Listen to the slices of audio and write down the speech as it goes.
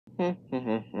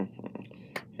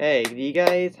Hey, do you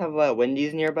guys have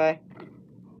Wendy's nearby?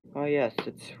 Oh yes,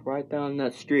 it's right down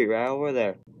that street, right over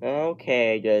there.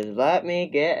 Okay, just let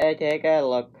me take a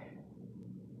look.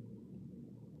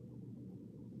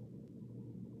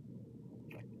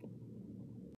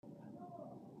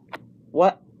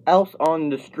 What else on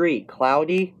the street?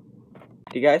 Cloudy?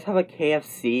 Do you guys have a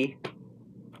KFC?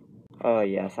 Oh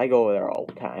yes, I go over there all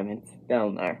the time. It's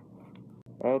down there.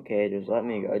 Okay, just let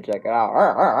me go check it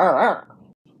out.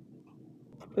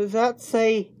 Does that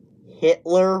say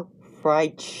Hitler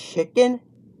Fried Chicken?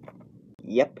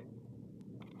 Yep.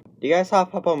 Do you guys have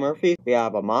Papa Murphy's? We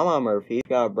have a Mama Murphy's. We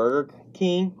got a Burger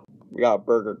King. We got a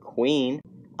Burger Queen.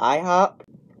 IHOP.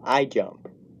 I jump.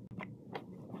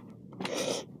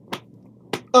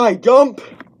 I jump!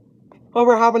 Oh,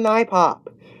 we're having an iPop.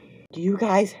 Do you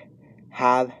guys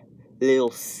have Little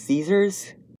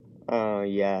Caesars? Oh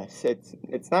yes,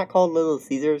 it's not called Little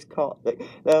Caesars.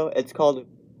 It's called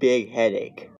Big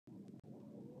Headache.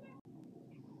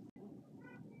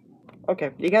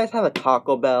 Okay, do you guys have a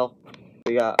Taco Bell?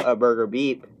 We got a Burger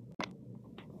Beep.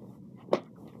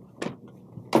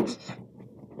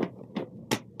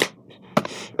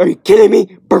 Are you kidding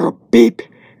me? Burger Beep!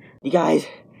 You guys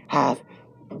have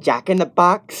Jack in the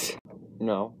Box?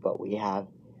 No, but we have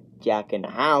Jack in the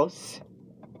House.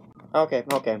 Okay,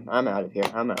 I'm out of here.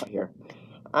 I'm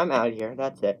out of here,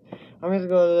 that's it. I'm gonna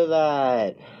go to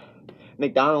that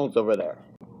McDonald's over there.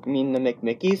 You mean the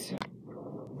McMickeys?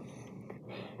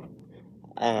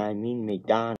 I mean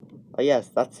McDonald's. Oh yes,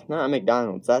 that's not a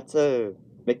McDonald's, that's a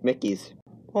McMickeys.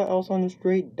 What else on the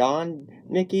street? Don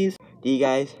Mickey's? Do you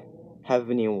guys have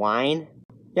any wine?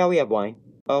 Yeah, we have wine.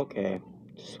 Okay,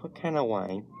 just what kind of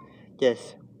wine?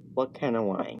 Just what kind of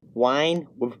wine? Wine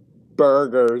with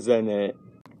burgers in it.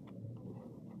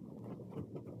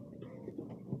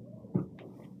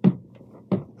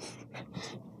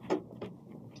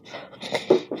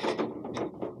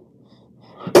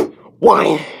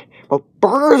 Wine with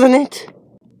burgers in it?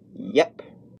 Yep.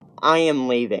 I am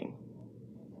leaving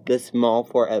this mall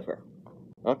forever.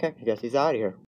 Okay, I guess he's out of here.